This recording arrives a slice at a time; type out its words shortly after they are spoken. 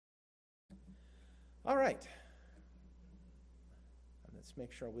All right. Let's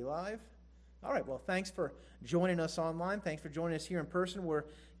make sure we're live. All right, well, thanks for joining us online. Thanks for joining us here in person. We're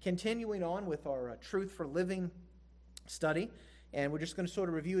continuing on with our Truth for Living study, and we're just going to sort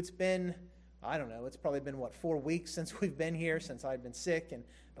of review. It's been, I don't know, it's probably been, 4 weeks since we've been here, since I've been sick, and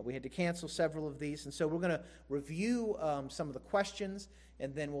we had to cancel several of these. And so we're going to review some of the questions,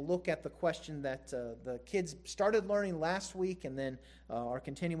 and then we'll look at the question that the kids started learning last week and then are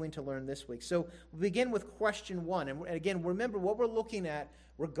continuing to learn this week. So we'll begin with question 1. And again, remember what we're looking at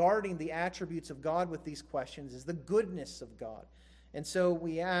regarding the attributes of God with these questions is the goodness of God. And so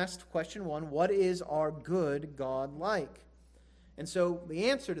we asked question 1, what is our good God like? And so the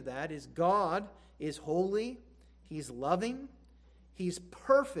answer to that is God is holy, He's loving, He's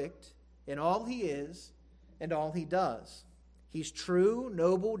perfect in all He is and all He does. He's true,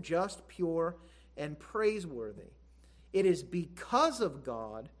 noble, just, pure, and praiseworthy. It is because of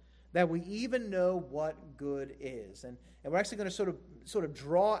God that we even know what good is. And we're actually going to sort of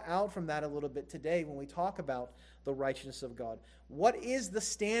draw out from that a little bit today when we talk about the righteousness of God. What is the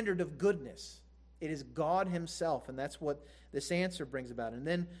standard of goodness? It is God Himself, and that's what this answer brings about. And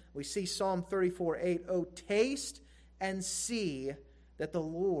then we see Psalm 34:8, "Oh, taste and see that the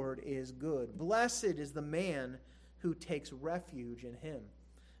Lord is good. Blessed is the man who takes refuge in Him."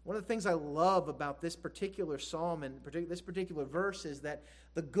 One of the things I love about this particular psalm and this particular verse is that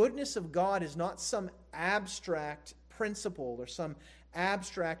the goodness of God is not some abstract principle or some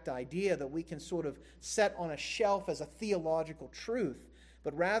abstract idea that we can sort of set on a shelf as a theological truth,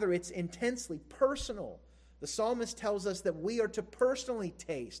 but rather it's intensely personal. The psalmist tells us that we are to personally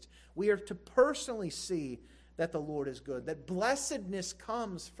taste, we are to personally see that the Lord is good, that blessedness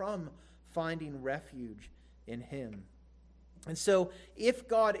comes from finding refuge in Him. And so, if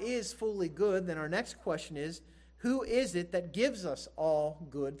God is fully good, then our next question is, who is it that gives us all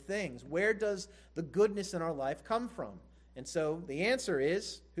good things? Where does the goodness in our life come from? And so, the answer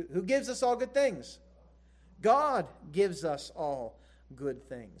is, who gives us all good things? God gives us all good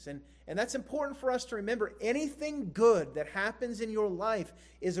things. And that's important for us to remember. Anything good that happens in your life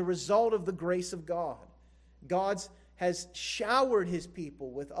is a result of the grace of God. God has showered His people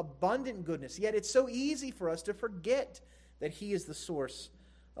with abundant goodness, yet it's so easy for us to forget that He is the source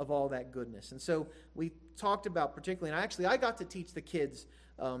of all that goodness. And so we talked about particularly, and I got to teach the kids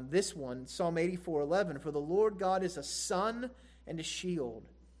this one, Psalm 84:11, "For the Lord God is a sun and a shield.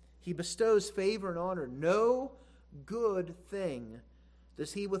 He bestows favor and honor. No good thing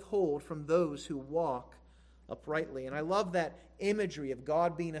does He withhold from those who walk uprightly." And I love that imagery of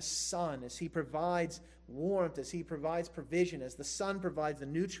God being a sun as He provides warmth, as He provides provision, as the sun provides the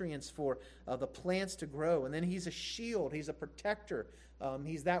nutrients for the plants to grow. And then He's a shield, He's a protector.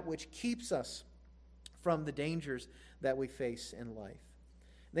 He's that which keeps us from the dangers that we face in life.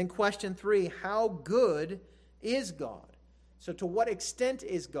 Then question 3, how good is God? So to what extent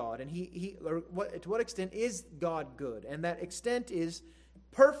is God? And to what extent is God good? And that extent is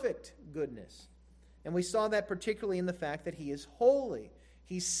perfect goodness. And we saw that particularly in the fact that He is holy.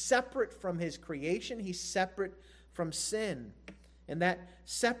 He's separate from His creation. He's separate from sin. And that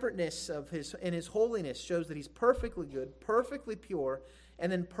separateness of His holiness shows that He's perfectly good, perfectly pure,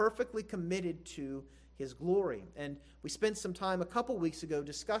 and then perfectly committed to His glory. And we spent some time a couple weeks ago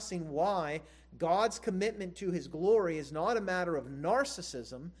discussing why God's commitment to His glory is not a matter of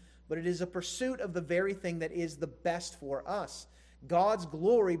narcissism, but it is a pursuit of the very thing that is the best for us. God's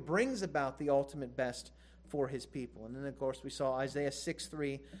glory brings about the ultimate best for His people. And then, of course, we saw Isaiah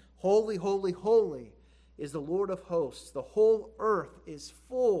 6:3, "Holy, holy, holy is the Lord of hosts. The whole earth is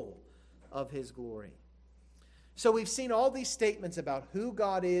full of His glory." So we've seen all these statements about who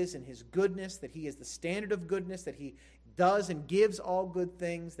God is and His goodness, that He is the standard of goodness, that He does and gives all good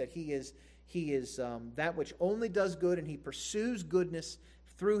things, that He is that which only does good, and He pursues goodness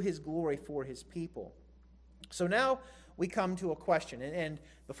through His glory for His people. So now we come to a question. And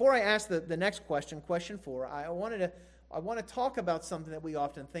before I ask the next question, question 4, I want to talk about something that we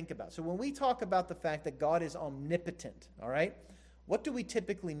often think about. So when we talk about the fact that God is omnipotent, all right, what do we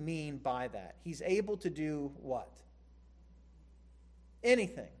typically mean by that? He's able to do what?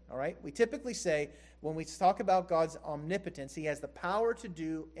 Anything, all right? We typically say when we talk about God's omnipotence, He has the power to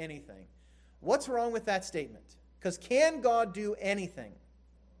do anything. What's wrong with that statement? Because can God do anything?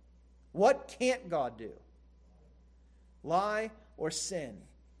 What can't God do? Lie or sin.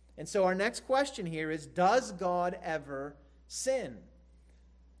 And so our next question here is, does God ever sin?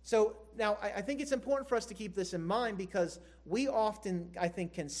 So now I think it's important for us to keep this in mind because we often, I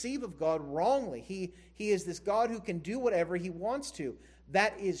think, conceive of God wrongly. He is this God who can do whatever He wants to.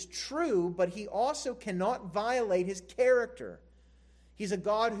 That is true, but He also cannot violate His character. He's a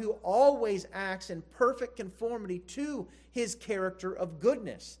God who always acts in perfect conformity to his character of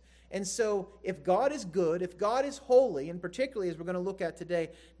goodness. And so if God is good, if God is holy, and particularly as we're going to look at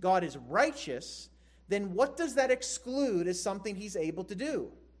today, God is righteous, then what does that exclude as something he's able to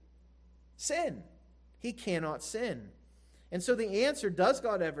do? Sin. He cannot sin. And so the answer, does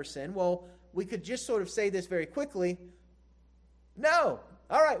God ever sin? Well, we could just sort of say this very quickly. No.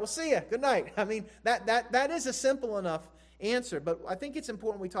 All right, we'll see you. Good night. I mean, that is a simple enough answer, but I think it's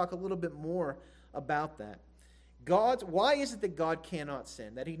important we talk a little bit more about that. Why is it that God cannot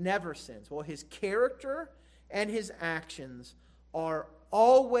sin, that he never sins? Well, his character and his actions are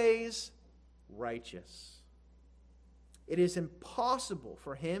always righteous. It is impossible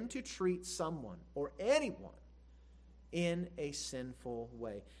for him to treat someone or anyone in a sinful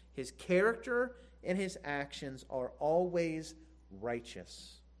way. His character and his actions are always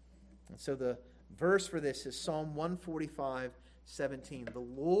righteous. And so the verse for this is Psalm 145:17. The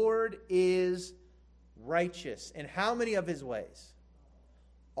Lord is righteous in how many of his ways?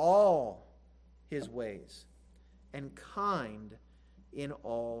 All his ways. And kind in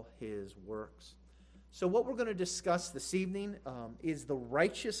all his works. So what we're going to discuss this evening is the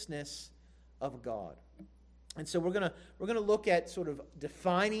righteousness of God. And so we're going to look at sort of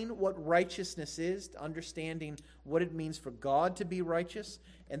defining what righteousness is, understanding what it means for God to be righteous,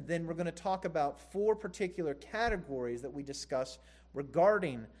 and then we're going to talk about 4 particular categories that we discuss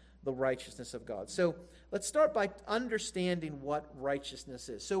regarding the righteousness of God. So let's start by understanding what righteousness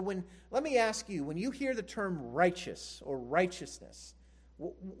is. So let me ask you, when you hear the term righteous or righteousness,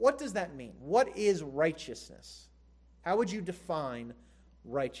 what does that mean? What is righteousness? How would you define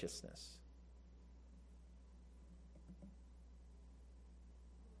righteousness?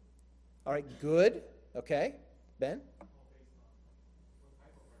 All right, good. Okay. Ben?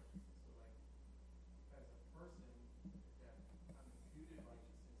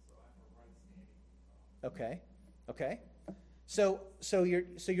 Okay. So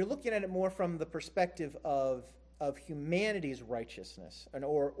you're looking at it more from the perspective of humanity's righteousness,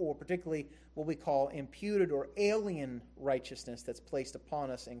 or particularly what we call imputed or alien righteousness that's placed upon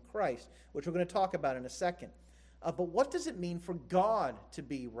us in Christ, which we're going to talk about in a second. But what does it mean for God to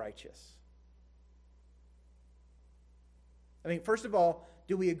be righteous? I mean, first of all,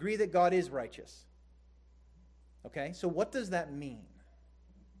 do we agree that God is righteous? Okay, so what does that mean?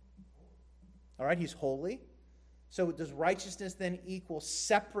 All right, he's holy. So does righteousness then equal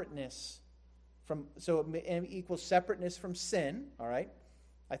separateness from, so it equals separateness from sin, all right?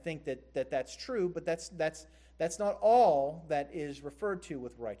 I think that's true, but that's not all that is referred to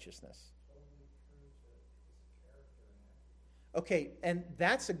with righteousness. Okay, and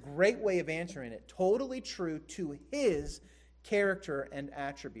that's a great way of answering it. Totally true to his character and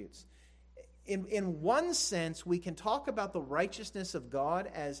attributes. In one sense, we can talk about the righteousness of God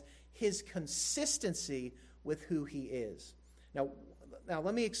as his consistency with who he is. Now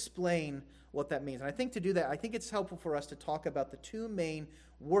let me explain what that means. And I think to do that, I think it's helpful for us to talk about the 2 main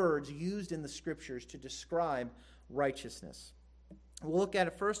words used in the Scriptures to describe righteousness. We'll look at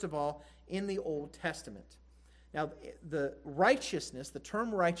it, first of all, in the Old Testament. Now, the righteousness, the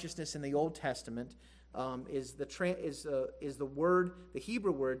term righteousness in the Old Testament is the word, the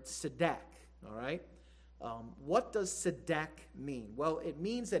Hebrew word, tzedek. All right? What does tzedek mean? Well, it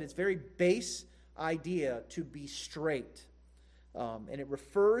means that it's very base idea to be straight. And it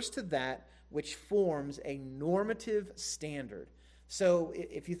refers to that which forms a normative standard. So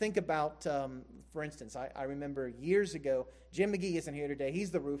if you think about, for instance, I remember years ago, Jim McGee isn't here today.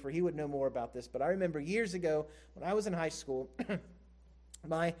 He's the roofer. He would know more about this. But I remember years ago when I was in high school,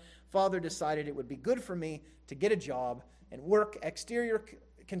 my father decided it would be good for me to get a job and work exterior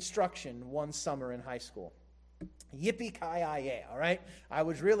construction one summer in high school. Yippee-ki-yay, all right? I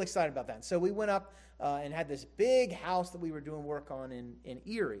was real excited about that. And so we went up and had this big house that we were doing work on in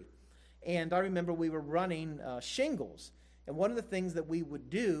Erie. And I remember we were running shingles. And one of the things that we would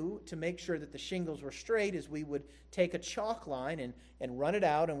do to make sure that the shingles were straight is we would take a chalk line and run it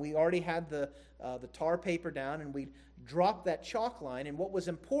out. And we already had the tar paper down, and we'd drop that chalk line. And what was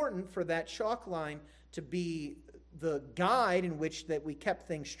important for that chalk line to be the guide in which that we kept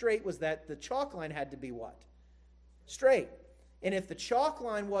things straight was that the chalk line had to be what? Straight. And if the chalk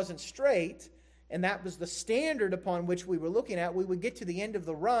line wasn't straight, and that was the standard upon which we were looking at, we would get to the end of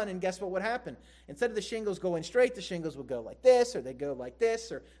the run, and guess what would happen? Instead of the shingles going straight, the shingles would go like this, or they'd go like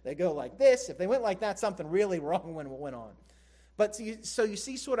this, or they go like this. If they went like that, something really wrong went on. But so you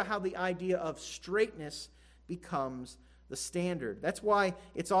see sort of how the idea of straightness becomes the standard. That's why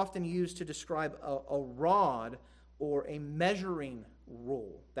it's often used to describe a rod or a measuring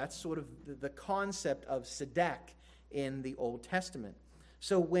rule. That's sort of the concept of tzedek in the Old Testament.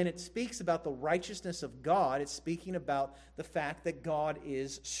 So when it speaks about the righteousness of God, it's speaking about the fact that God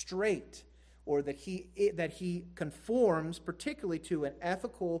is straight, or that he conforms particularly to an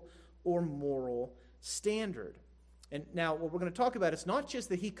ethical or moral standard. And now what we're going to talk about is not just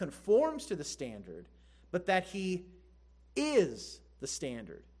that he conforms to the standard, but that he is the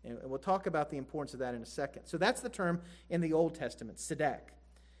standard. And we'll talk about the importance of that in a second. So that's the term in the Old Testament, tzedek.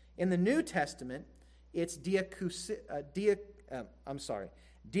 In the New Testament, it's diakosune.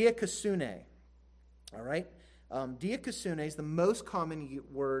 All right? Diakosune is the most common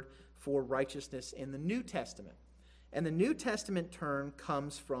word for righteousness in the New Testament. And the New Testament term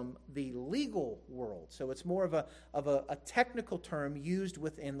comes from the legal world. So it's more of a technical term used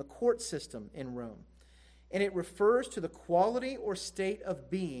within the court system in Rome. And it refers to the quality or state of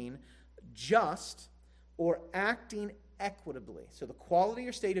being just or acting equitably. So the quality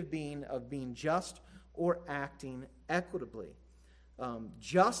or state of being just or acting equitably.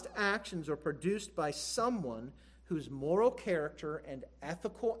 Just actions are produced by someone whose moral character and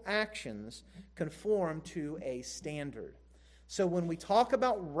ethical actions conform to a standard. So when we talk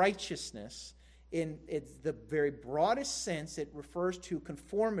about righteousness, in it's the very broadest sense, it refers to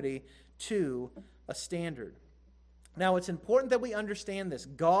conformity to a standard. Now, it's important that we understand this.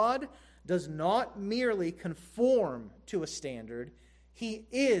 God does not merely conform to a standard. He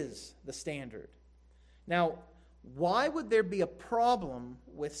is the standard. Now, why would there be a problem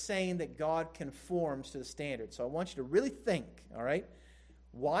with saying that God conforms to the standard? So I want you to really think, all right?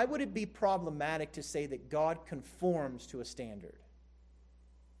 Why would it be problematic to say that God conforms to a standard?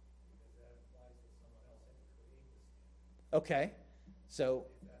 Okay, so...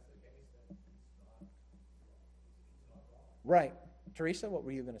 Right. Teresa, what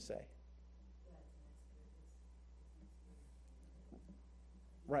were you going to say?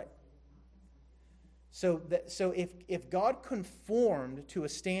 Right. So if God conformed to a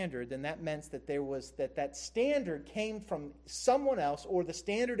standard, then that meant that that standard came from someone else, or the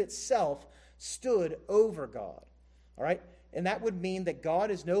standard itself stood over God. All right? And that would mean that God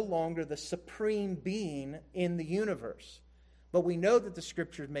is no longer the supreme being in the universe. But we know that the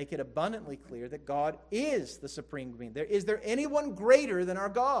Scriptures make it abundantly clear that God is the supreme being. Is there anyone greater than our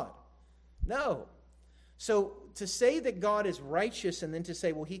God? No. So to say that God is righteous and then to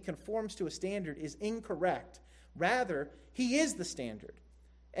say, well, he conforms to a standard is incorrect. Rather, he is the standard.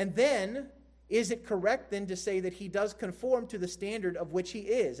 And then, is it correct then to say that he does conform to the standard of which he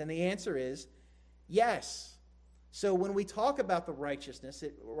is? And the answer is yes. So when we talk about the righteousness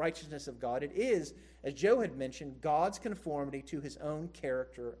of God, it is, as Joe had mentioned, God's conformity to his own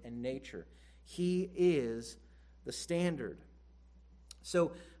character and nature. He is the standard.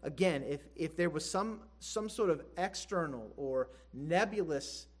 So again, if there was some sort of external or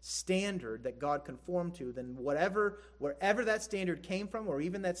nebulous standard that God conformed to, then wherever that standard came from, or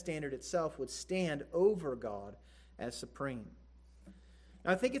even that standard itself, would stand over God as supreme.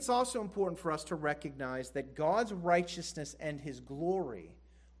 Now, I think it's also important for us to recognize that God's righteousness and his glory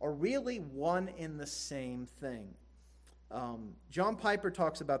are really one and the same thing. John Piper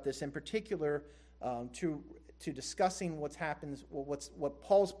talks about this in particular to discussing what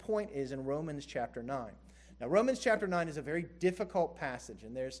Paul's point is in Romans chapter 9. Now, Romans chapter 9 is a very difficult passage,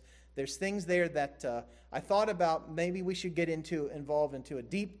 and there's things there that I thought about maybe we should get involved into a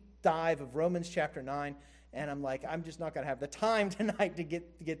deep dive of Romans chapter 9. And I'm like, I'm just not going to have the time tonight to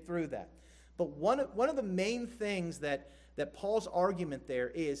get through that. But one of the main things that Paul's argument there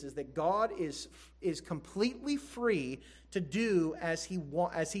is that God is completely free to do as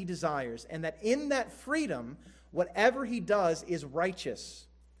he desires, and that in that freedom, whatever he does is righteous.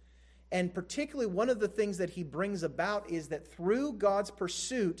 And particularly one of the things that he brings about is that through God's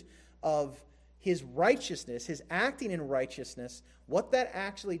pursuit of his righteousness, his acting in righteousness, what that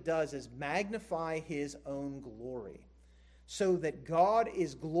actually does is magnify his own glory. So that God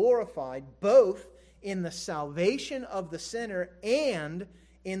is glorified both in the salvation of the sinner and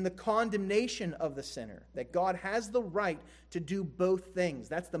in the condemnation of the sinner. That God has the right to do both things.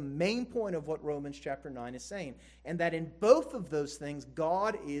 That's the main point of what Romans chapter 9 is saying. And that in both of those things,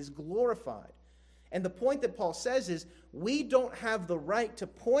 God is glorified. And the point that Paul says is, we don't have the right to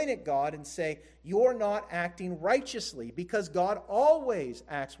point at God and say, you're not acting righteously, because God always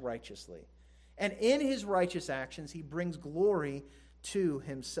acts righteously. And in his righteous actions, he brings glory to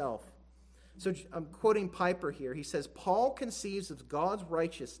himself. So I'm quoting Piper here. He says, Paul conceives of God's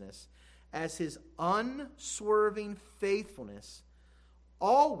righteousness as his unswerving faithfulness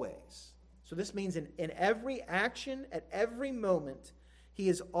always. So this means in every action, at every moment, he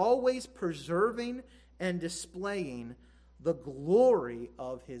is always preserving and displaying the glory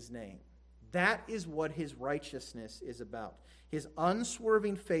of his name. That is what his righteousness is about. His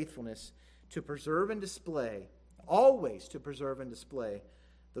unswerving faithfulness to preserve and display, always to preserve and display,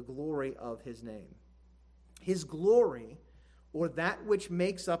 the glory of his name. His glory, or that which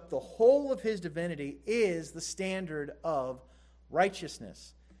makes up the whole of his divinity, is the standard of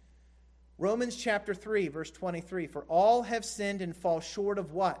righteousness. Romans chapter 3, verse 23, for all have sinned and fall short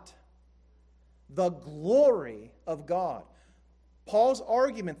of what? The glory of God. Paul's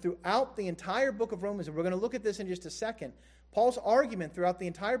argument throughout the entire book of Romans, and we're going to look at this in just a second, Paul's argument throughout the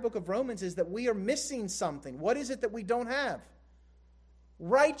entire book of Romans is that we are missing something. What is it that we don't have?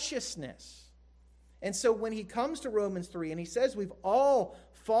 Righteousness. And so when he comes to Romans 3 and he says we've all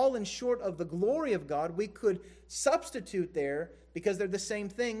fallen short of the glory of God, we could substitute there, because they're the same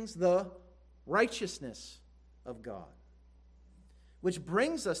things, the righteousness of God. Which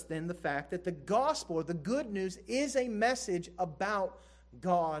brings us then the fact that the gospel, or the good news, is a message about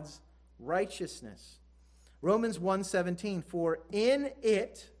God's righteousness. Romans 1:17, for in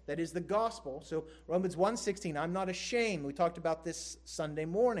it, that is the gospel, so Romans 1:16, I'm not ashamed. We talked about this Sunday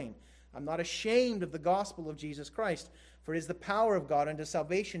morning. I'm not ashamed of the gospel of Jesus Christ, for it is the power of God unto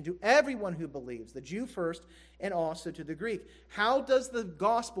salvation to everyone who believes, the Jew first and also to the Greek. How does the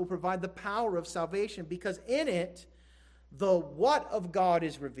gospel provide the power of salvation? Because in it, the what of God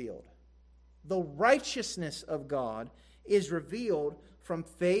is revealed. The righteousness of God is revealed from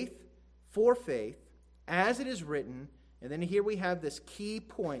faith for faith, as it is written. And then here we have this key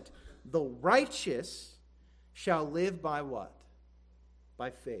point. The righteous shall live by what? By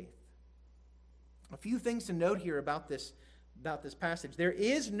faith. A few things to note here about this passage. There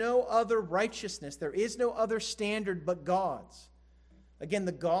is no other righteousness. There is no other standard but God's. Again,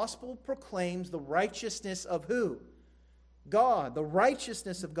 the gospel proclaims the righteousness of who? God, the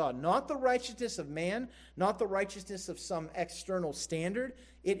righteousness of God. Not the righteousness of man, not the righteousness of some external standard.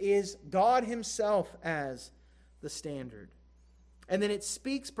 It is God himself as the standard. And then it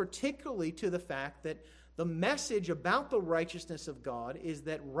speaks particularly to the fact that the message about the righteousness of God is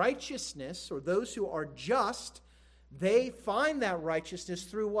that righteousness, or those who are just, they find that righteousness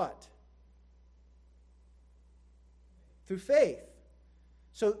through what? Through faith.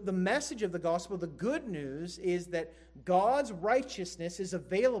 So the message of the gospel, the good news, is that God's righteousness is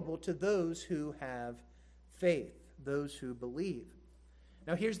available to those who have faith, those who believe.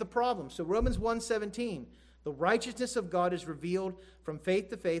 Now here's the problem. So Romans 1:17, the righteousness of God is revealed from faith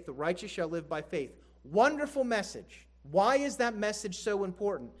to faith, the righteous shall live by faith. Wonderful message. Why is that message so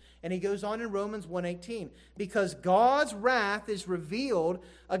important? And he goes on in Romans 1:18, because God's wrath is revealed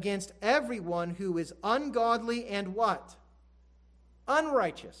against everyone who is ungodly and what?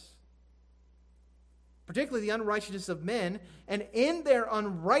 Unrighteous. Particularly the unrighteousness of men. And in their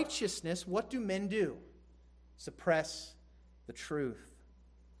unrighteousness, what do men do? Suppress the truth.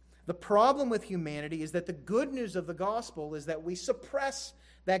 The problem with humanity is that the good news of the gospel is that we suppress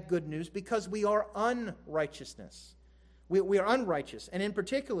that good news because we are unrighteousness. We are unrighteous. And in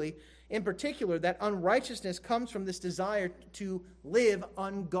particular, that unrighteousness comes from this desire to live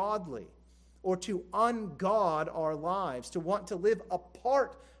ungodly, or to ungod our lives, to want to live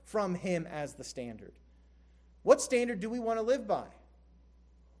apart from him as the standard. What standard do we want to live by?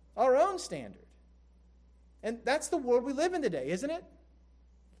 Our own standard. And that's the world we live in today, isn't it?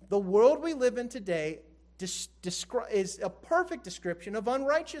 The world we live in today is a perfect description of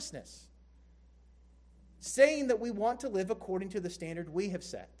unrighteousness, saying that we want to live according to the standard we have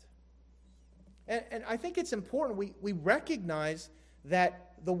set. And I think it's important we recognize that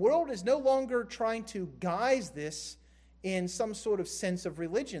the world is no longer trying to guise this in some sort of sense of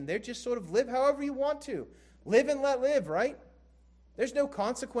religion. They're just sort of live however you want to. Live and let live, right? There's no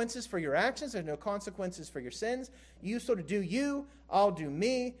consequences for your actions. There's no consequences for your sins. You sort of do you, I'll do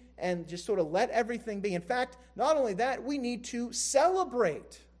me, and just sort of let everything be. In fact, not only that, we need to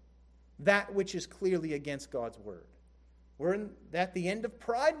celebrate that which is clearly against God's word. We're at the end of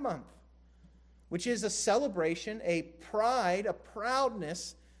Pride Month, which is a celebration, a pride, a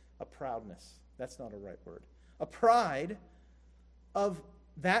proudness, that's not a right word, a pride of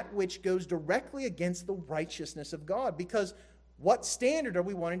that which goes directly against the righteousness of God. Because what standard are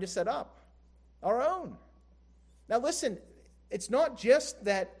we wanting to set up? Our own. Now listen, it's not just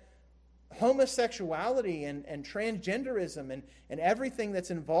that homosexuality and transgenderism and everything that's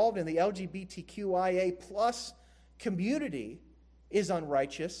involved in the LGBTQIA plus community is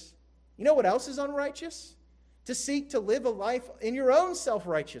unrighteous. You know what else is unrighteous? To seek to live a life in your own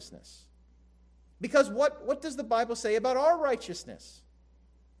self-righteousness. Because what does the Bible say about our righteousness?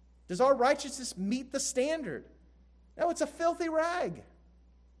 Does our righteousness meet the standard? No, it's a filthy rag.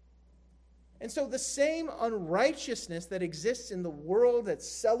 And so the same unrighteousness that exists in the world that's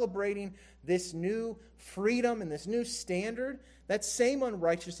celebrating this new freedom and this new standard, that same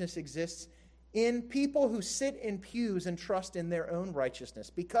unrighteousness exists in people who sit in pews and trust in their own righteousness,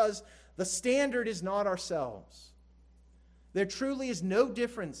 because the standard is not ourselves. There truly is no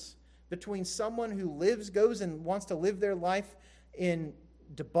difference between someone who goes and wants to live their life in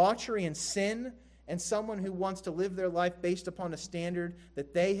debauchery and sin, and someone who wants to live their life based upon a standard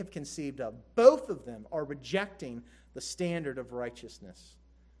that they have conceived of. Both of them are rejecting the standard of righteousness,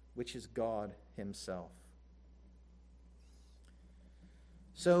 which is God Himself.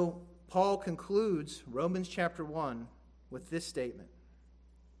 So Paul concludes Romans chapter 1 with this statement.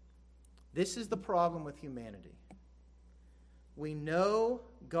 This is the problem with humanity. We know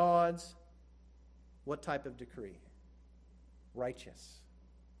God's what type of decree? Righteous.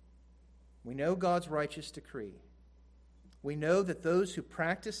 We know God's righteous decree. We know that those who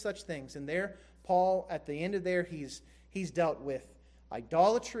practice such things, and there, Paul, at the end of there, he's dealt with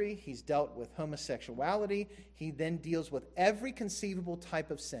idolatry, he's dealt with homosexuality, he then deals with every conceivable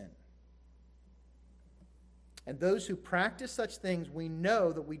type of sin. And those who practice such things, we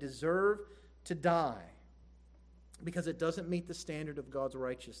know that we deserve to die because it doesn't meet the standard of God's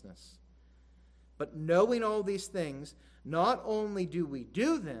righteousness. But knowing all these things, not only do we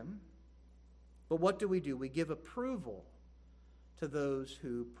do them, but what do? We give approval to those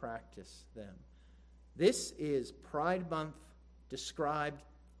who practice them. This is Pride Month described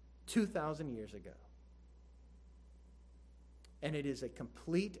 2,000 years ago. And it is a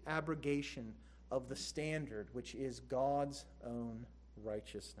complete abrogation of the standard, which is God's own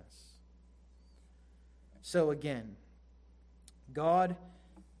righteousness. So again, God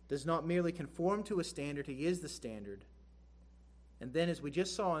does not merely conform to a standard, He is the standard. And then, as we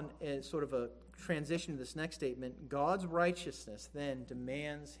just saw in sort of a transition to this next statement, God's righteousness then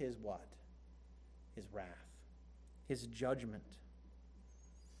demands His what? His wrath, His judgment.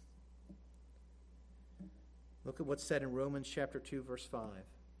 Look at what's said in Romans chapter 2, verse 5.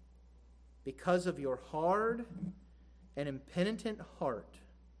 Because of your hard and impenitent heart,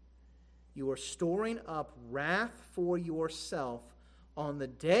 you are storing up wrath for yourself on the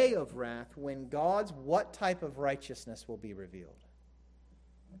day of wrath, when God's what type of righteousness will be revealed?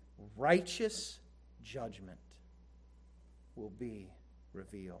 Righteous judgment will be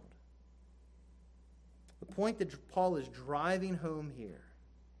revealed. The point that Paul is driving home here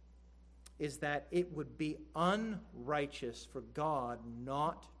is that it would be unrighteous for God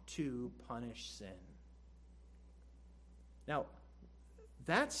not to punish sin. Now,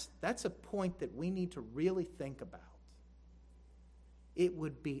 that's a point that we need to really think about. It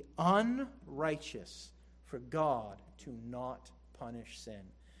would be unrighteous for God to not punish sin.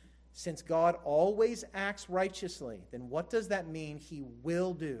 Since God always acts righteously, then what does that mean He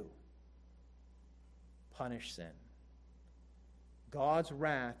will do? Punish sin. God's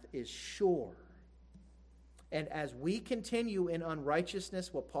wrath is sure. And as we continue in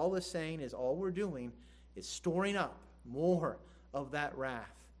unrighteousness, what Paul is saying is all we're doing is storing up more of that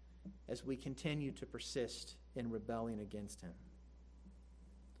wrath as we continue to persist in rebelling against Him.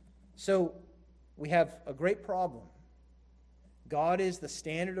 So we have a great problem. God is the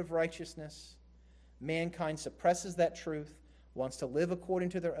standard of righteousness. Mankind suppresses that truth, wants to live according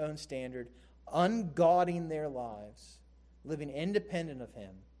to their own standard, ungodding their lives, living independent of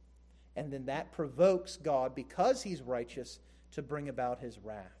Him. And then that provokes God, because He's righteous, to bring about His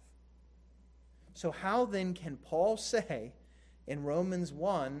wrath. So how then can Paul say in Romans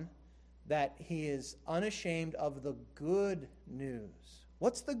 1 that he is unashamed of the good news?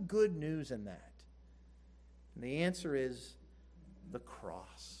 What's the good news in that? And the answer is the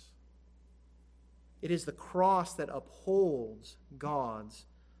cross. It is the cross that upholds God's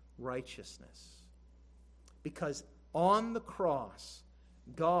righteousness. Because on the cross,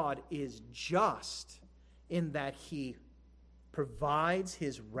 God is just in that He provides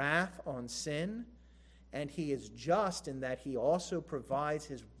His wrath on sin, and He is just in that He also provides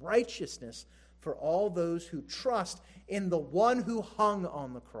His righteousness for all those who trust in the one who hung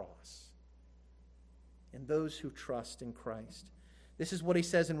on the cross, and those who trust in Christ. This is what he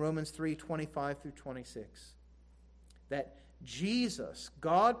says in Romans 3:25 through 26, that Jesus,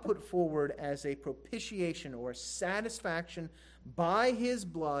 God put forward as a propitiation or a satisfaction by His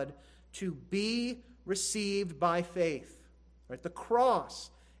blood to be received by faith. Right? The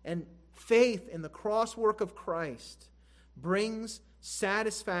cross and faith in the cross work of Christ brings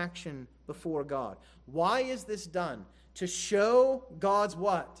satisfaction before God. Why is this done? To show God's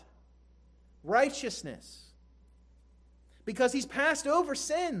what? Righteousness. Because He's passed over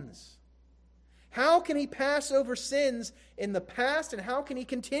sins. How can he pass over sins in the past, and how can he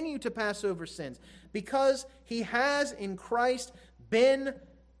continue to pass over sins? Because he has in Christ been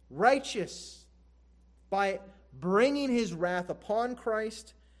righteous by bringing his wrath upon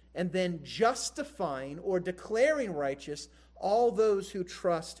Christ and then justifying or declaring righteous all those who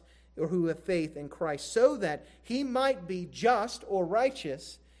trust or who have faith in Christ, so that he might be just or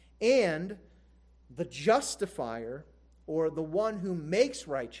righteous and the justifier or the one who makes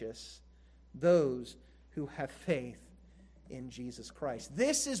righteous those who have faith in Jesus Christ.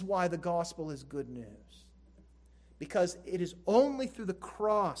 This is why the gospel is good news. Because it is only through the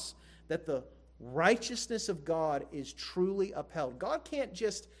cross that the righteousness of God is truly upheld. God can't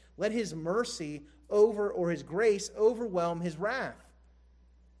just let his mercy or his grace overwhelm his wrath.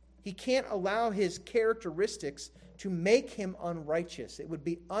 He can't allow his characteristics to make him unrighteous. It would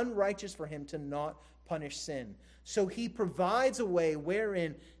be unrighteous for him to not punish sin. So he provides a way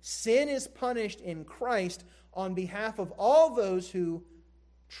wherein sin is punished in Christ on behalf of all those who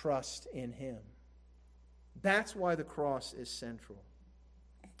trust in him. That's why the cross is central.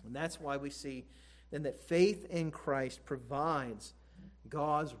 And that's why we see then that faith in Christ provides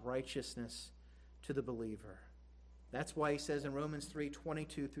God's righteousness to the believer. That's why he says in Romans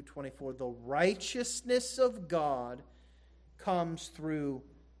 3:22 through 24, the righteousness of God comes through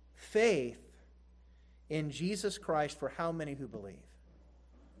faith in Jesus Christ for how many who believe?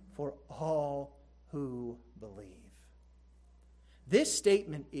 For all who believe. This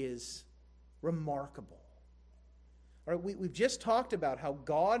statement is remarkable. All right, we've just talked about how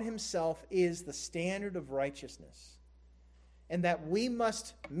God himself is the standard of righteousness, and that we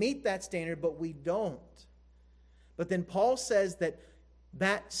must meet that standard, but we don't. But then Paul says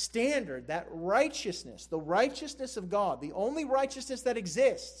that standard, that righteousness, the righteousness of God, the only righteousness that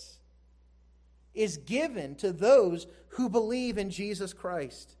exists, is given to those who believe in Jesus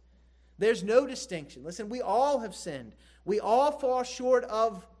Christ. There's no distinction. Listen, we all have sinned. We all fall short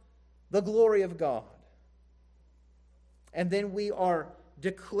of the glory of God. And then we are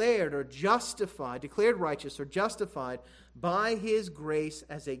declared righteous or justified by his grace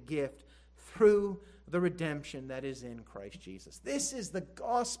as a gift through the redemption that is in Christ Jesus. This is the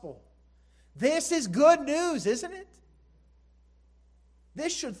gospel. This is good news, isn't it?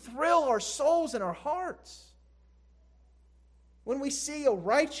 This should thrill our souls and our hearts. When we see a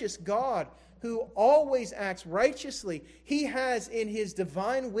righteous God who always acts righteously, he has in his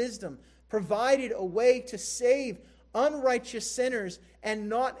divine wisdom provided a way to save unrighteous sinners and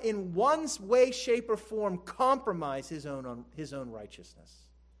not in one way, shape, or form compromise his own righteousness.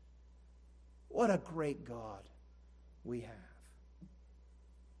 What a great God we have.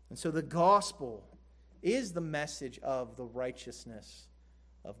 And so the gospel is the message of the righteousness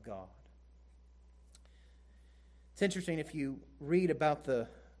of God. It's interesting if you read about the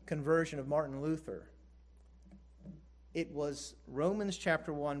conversion of Martin Luther. It was Romans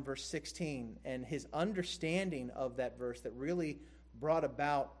chapter 1, verse 16, and his understanding of that verse that really brought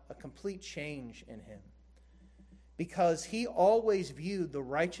about a complete change in him. Because he always viewed the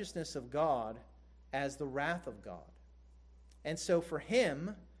righteousness of God as the wrath of God. And so for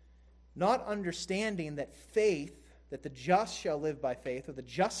him, not understanding that faith, that the just shall live by faith, or the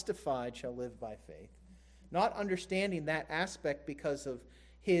justified shall live by faith, not understanding that aspect because of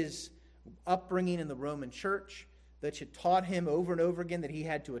his upbringing in the Roman church, that had taught him over and over again that he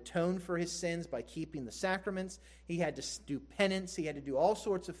had to atone for his sins by keeping the sacraments. He had to do penance. He had to do all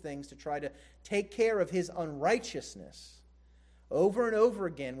sorts of things to try to take care of his unrighteousness. Over and over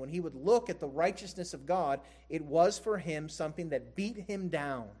again, when he would look at the righteousness of God, it was for him something that beat him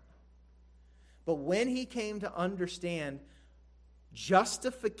down. But when he came to understand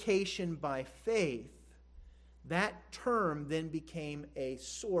justification by faith, that term then became a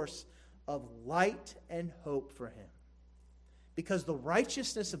source of light and hope for him. Because the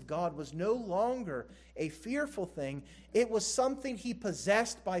righteousness of God was no longer a fearful thing. It was something he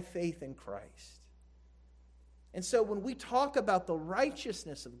possessed by faith in Christ. And so when we talk about the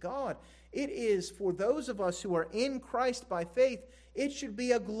righteousness of God, it is for those of us who are in Christ by faith, it should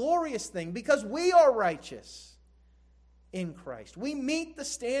be a glorious thing because we are righteous in Christ. We meet the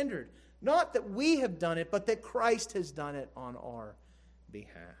standard, not that we have done it, but that Christ has done it on our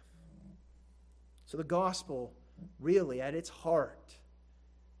behalf. So the gospel, really, at its heart,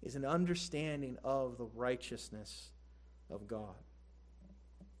 is an understanding of the righteousness of God.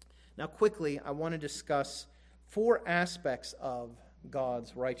 Now, quickly, I want to discuss 4 aspects of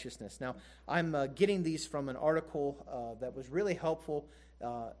God's righteousness. Now, I'm getting these from an article that was really helpful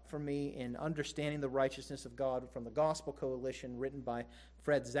for me in understanding the righteousness of God from the Gospel Coalition, written by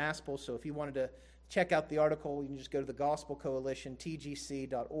Fred Zaspel. So if you wanted check out the article. You can just go to the Gospel Coalition,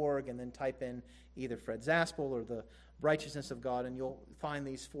 tgc.org, and then type in either Fred Zaspel or the righteousness of God, and you'll find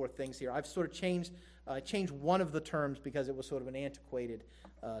these 4 things here. I've sort of changed one of the terms because it was sort of an antiquated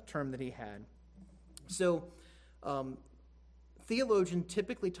term that he had. So, theologians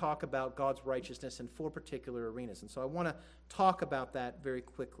typically talk about God's righteousness in 4 particular arenas, and so I want to talk about that very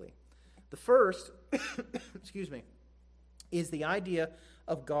quickly. The first, is the idea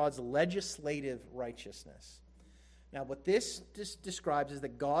of God's legislative righteousness. Now, what this describes is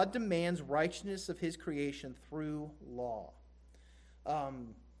that God demands righteousness of his creation through law.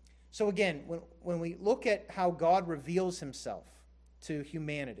 So again, when we look at how God reveals himself to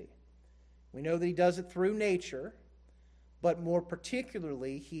humanity, we know that he does it through nature, but more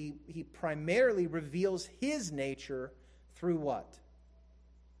particularly, he primarily reveals his nature through what?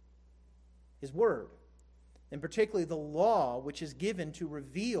 His word. And particularly the law, which is given to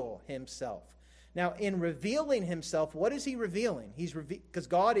reveal himself. Now, in revealing himself, what is he revealing? Because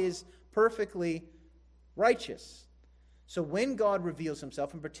God is perfectly righteous. So when God reveals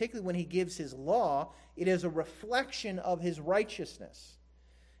himself, and particularly when he gives his law, it is a reflection of his righteousness.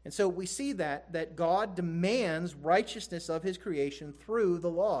 And so we see that God demands righteousness of his creation through the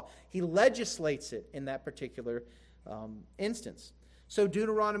law. He legislates it in that particular instance. So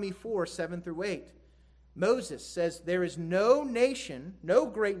Deuteronomy 4, 7 through 8, Moses says, "There is no nation, no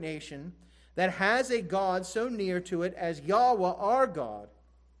great nation, that has a God so near to it as Yahweh our God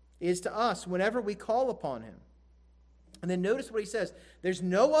is to us whenever we call upon him." And then notice what he says. There's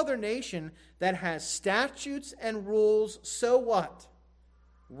no other nation that has statutes and rules so what?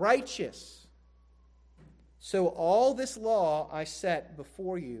 Righteous. So all this law I set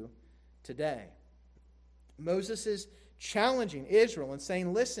before you today. Moses is challenging Israel and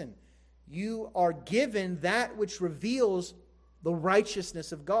saying, listen, you are given that which reveals the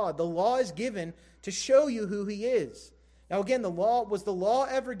righteousness of God. The law is given to show you who he is. Now again, was the law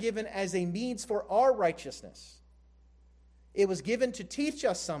ever given as a means for our righteousness? It was given to teach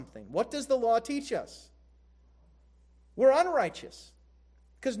us something. What does the law teach us? We're unrighteous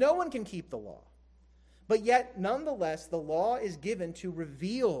because no one can keep the law. But yet, nonetheless, the law is given to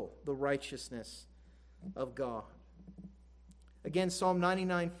reveal the righteousness of God. Again, Psalm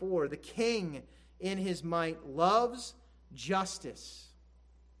 99:4, the king in his might loves justice.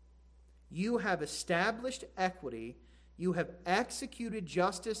 You have established equity. You have executed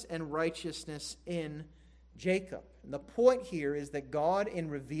justice and righteousness in Jacob. And the point here is that God, in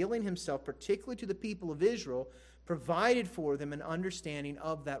revealing himself, particularly to the people of Israel, provided for them an understanding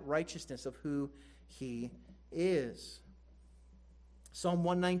of that righteousness of who he is. Psalm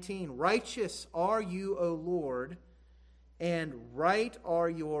 119, righteous are you, O Lord, and right are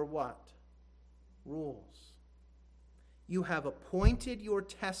your what? Rules. You have appointed your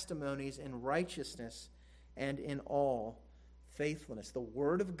testimonies in righteousness and in all faithfulness. The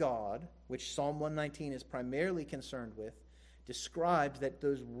Word of God, which Psalm 119 is primarily concerned with, describes that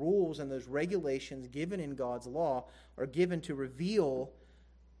those rules and those regulations given in God's law are given to reveal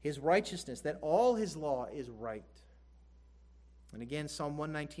his righteousness, that all his law is right. And again, Psalm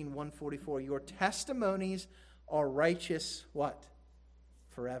 119, 144, your testimonies are righteous, what?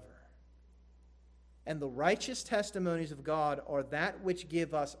 Forever. And the righteous testimonies of God are that which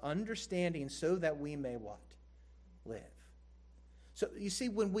give us understanding so that we may what? Live. So you see,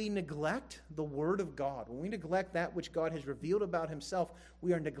 when we neglect the Word of God, when we neglect that which God has revealed about himself,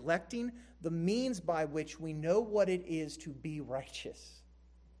 we are neglecting the means by which we know what it is to be righteous.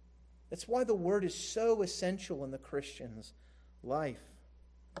 That's why the Word is so essential in the Christian's life.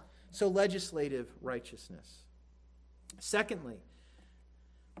 So legislative righteousness. Secondly,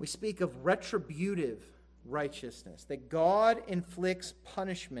 we speak of retributive righteousness, that God inflicts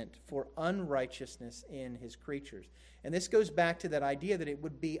punishment for unrighteousness in his creatures. And this goes back to that idea that it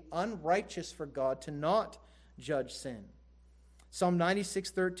would be unrighteous for God to not judge sin. Psalm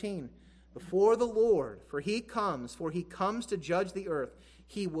 96:13, before the Lord, for he comes to judge the earth.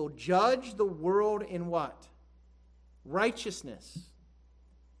 He will judge the world in what? Righteousness.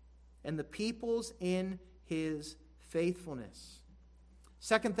 And the peoples in his faithfulness.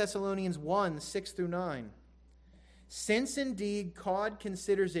 2 Thessalonians 1, 6 through 9. Since indeed God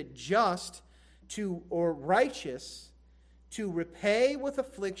considers it just or righteous to repay with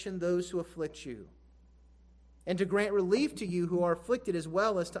affliction those who afflict you, and to grant relief to you who are afflicted as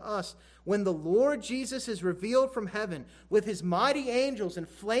well as to us, when the Lord Jesus is revealed from heaven with his mighty angels in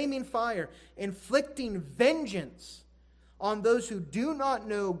flaming fire, inflicting vengeance on those who do not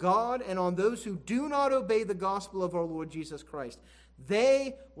know God and on those who do not obey the gospel of our Lord Jesus Christ.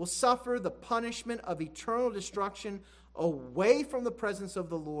 They will suffer the punishment of eternal destruction away from the presence of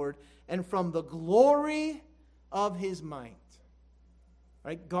the Lord and from the glory of his might.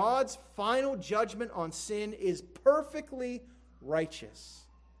 Right? God's final judgment on sin is perfectly righteous.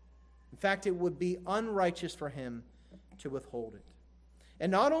 In fact, it would be unrighteous for him to withhold it.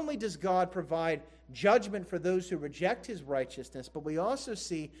 And not only does God provide judgment for those who reject his righteousness, but we also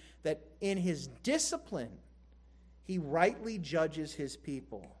see that in his discipline, he rightly judges his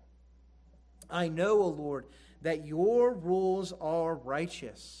people. I know, O Lord, that your rules are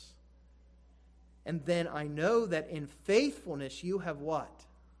righteous. And then I know that in faithfulness you have what?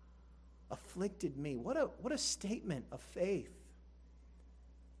 Afflicted me. What a statement of faith.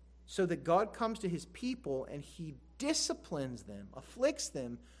 So that God comes to his people and he disciplines them, afflicts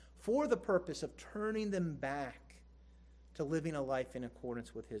them for the purpose of turning them back to living a life in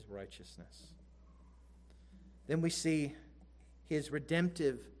accordance with his righteousness. Then we see his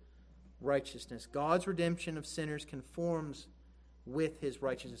redemptive righteousness. God's redemption of sinners conforms with his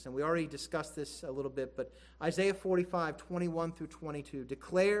righteousness. And we already discussed this a little bit, but Isaiah 45, 21 through 22.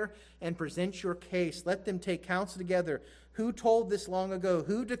 Declare and present your case. Let them take counsel together. Who told this long ago?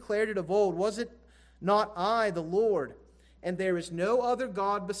 Who declared it of old? Was it not I, the Lord? And there is no other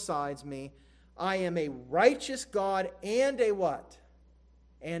God besides me. I am a righteous God and a what?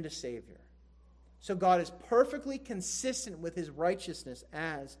 And a Savior. So God is perfectly consistent with his righteousness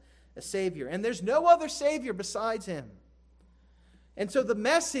as a Savior. And there's no other Savior besides him. And so the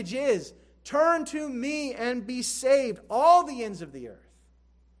message is, turn to me and be saved, all the ends of the earth.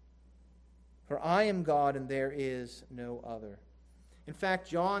 For I am God and there is no other. In fact,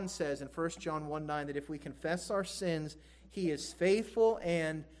 John says in 1 John 1:9 that if we confess our sins, he is faithful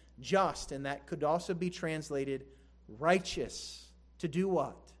and just. And that could also be translated righteous. To do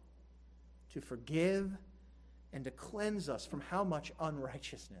what? To forgive and to cleanse us from how much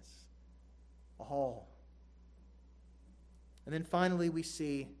unrighteousness? All. And then finally we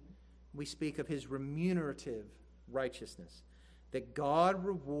speak of his remunerative righteousness, that God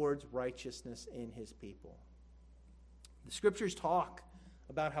rewards righteousness in his people. The scriptures talk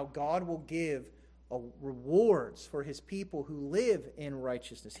about how God will give rewards for his people who live in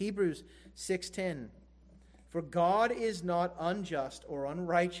righteousness. Hebrews 6:10, for God is not unjust or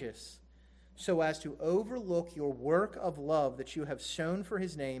unrighteous, so as to overlook your work of love that you have shown for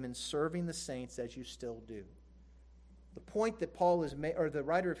his name in serving the saints as you still do. The point that Paul is, or the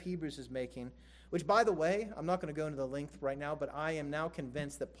writer of Hebrews is making, which, by the way, I'm not going to go into the length right now, but I am now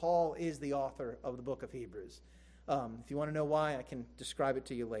convinced that Paul is the author of the book of Hebrews. If you want to know why, I can describe it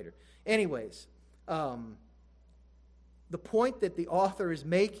to you later. Anyways, the point that the author is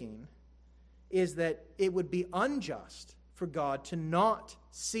making is that it would be unjust for God to not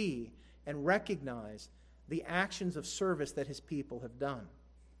see and recognize the actions of service that his people have done.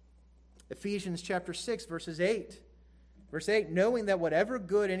 Ephesians chapter 6, verses 8. Verse 8, knowing that whatever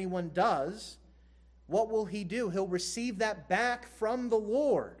good anyone does, what will he do? He'll receive that back from the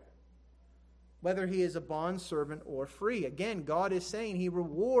Lord, whether he is a bondservant or free. Again, God is saying he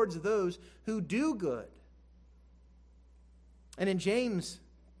rewards those who do good. And in James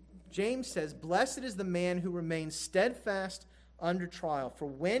says, blessed is the man who remains steadfast under trial, for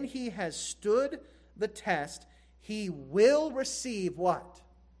when he has stood the test, he will receive what?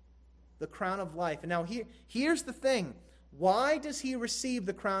 The crown of life. And now here's the thing. Why does he receive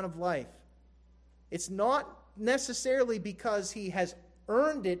the crown of life? It's not necessarily because he has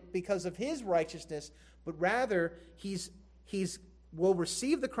earned it because of his righteousness, but rather he's will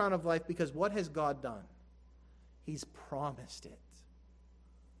receive the crown of life because what has God done? He's promised it.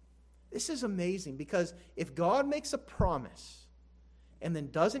 This is amazing because if God makes a promise and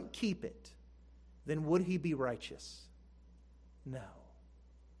then doesn't keep it, then would he be righteous? No.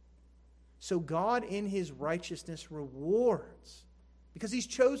 So God in his righteousness rewards because he's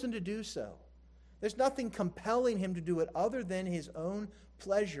chosen to do so. There's nothing compelling him to do it other than his own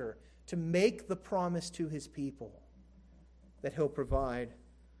pleasure to make the promise to his people that he'll provide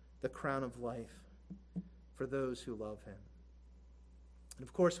the crown of life for those who love him. And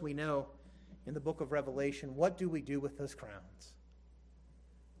of course we know in the book of Revelation, what do we do with those crowns?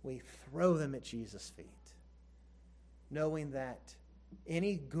 We throw them at Jesus' feet, knowing that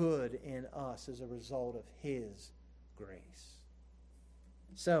any good in us is a result of his grace.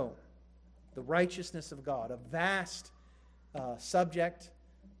 So, the righteousness of God, a vast subject.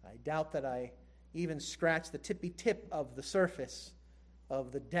 I doubt that I even scratched the tippy tip of the surface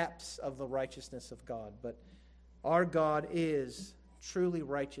of the depths of the righteousness of God. But our God is truly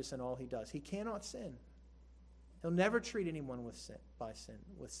righteous in all he does. He cannot sin. He'll never treat anyone with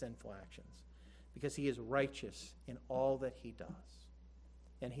sinful actions, because he is righteous in all that he does.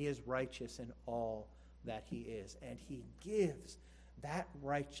 And he is righteous in all that he is. And he gives that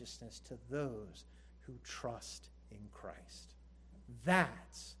righteousness to those who trust in Christ.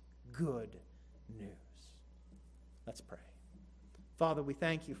 That's good news. Let's pray. Father, we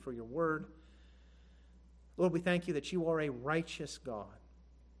thank you for your word. Lord, we thank you that you are a righteous God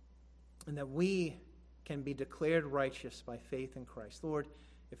and that we can be declared righteous by faith in Christ. Lord,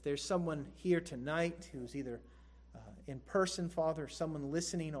 if there's someone here tonight who's either in person, Father, or someone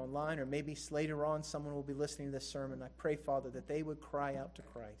listening online, or maybe later on someone will be listening to this sermon, I pray, Father, that they would cry out to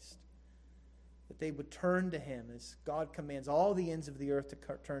Christ, that they would turn to him as God commands all the ends of the earth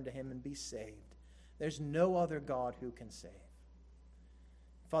to turn to him and be saved. There's no other God who can save.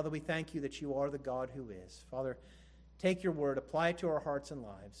 Father, we thank you that you are the God who is. Father, take your word, apply it to our hearts and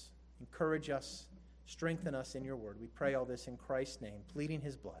lives. Encourage us, strengthen us in your word. We pray all this in Christ's name, pleading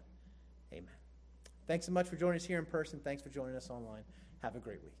his blood. Amen. Thanks so much for joining us here in person. Thanks for joining us online. Have a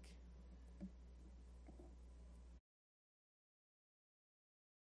great week.